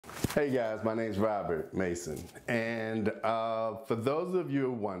Hey guys, my name's Robert Mason, and for those of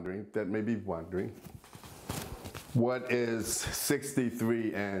you that may be wondering, what is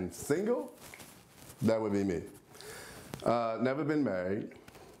 63 and single? That would be me. Never been married,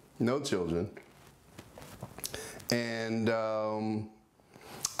 no children, and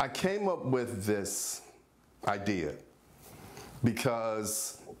I came up with this idea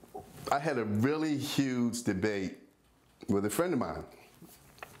because I had a really huge debate with a friend of mine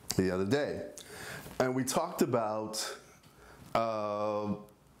the other day, and we talked about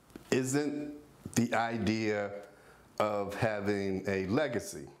isn't the idea of having a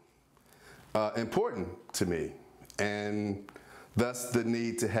legacy important to me, and thus the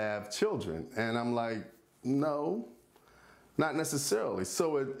need to have children. And I'm like, no, not necessarily.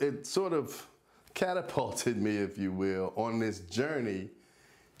 So it sort of catapulted me, if you will, on this journey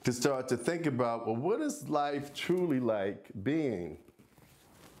to start to think about, well, what is life truly like being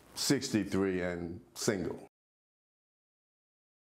 63 and single?